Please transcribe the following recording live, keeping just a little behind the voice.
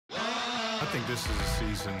I think this is a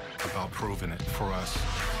season about proving it for us.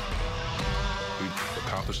 We've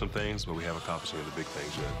accomplished some things, but we haven't accomplished any of the big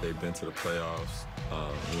things yet. They've been to the playoffs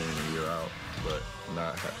year in and year out, but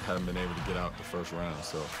haven't been able to get out the first round.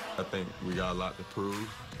 So I think we got a lot to prove.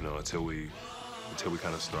 You know, until we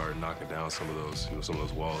kind of start knocking down some of those, some of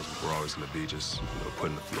those walls, we're always going to be just, put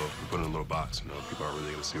in a little box. People aren't really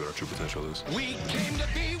going to see what our true potential is. We came to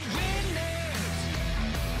be winners.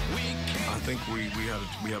 I think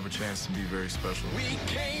we have a chance to be very special. We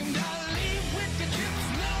came to leave with the chips,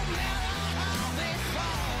 no matter how they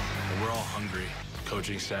fall. We're all hungry.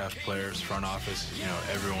 Coaching staff, players, front office,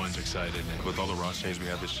 everyone's excited. And with all the roster changes we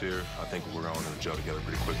have this year, I think we're all going to gel together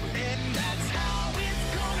pretty quickly. And that's how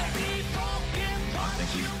it's gonna be broken. I think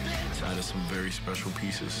we've added some very special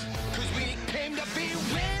pieces. 'Cause we came to be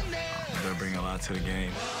winners. They're bringing a lot to the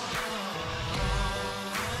game.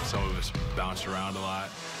 Some of us bounced around a lot.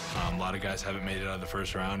 A lot of guys haven't made it out of the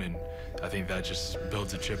first round, and I think that just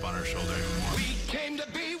builds a chip on our shoulder even more. We came to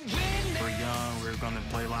be winners. We're young, we're going to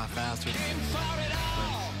play a lot faster. Came for it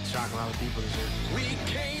all. Shock a lot of people this year. We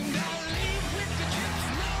came to leave with the chips,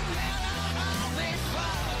 no matter how they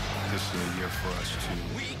fall. This is a year for us to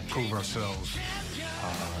prove ourselves,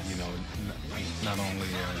 not only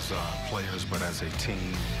as players, but as a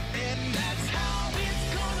team. And that's how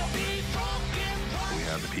it's gonna be broken. We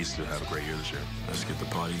have the pieces to have a great year this year. Let's get the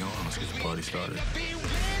party going. Let's get the party started. Be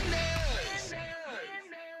winners.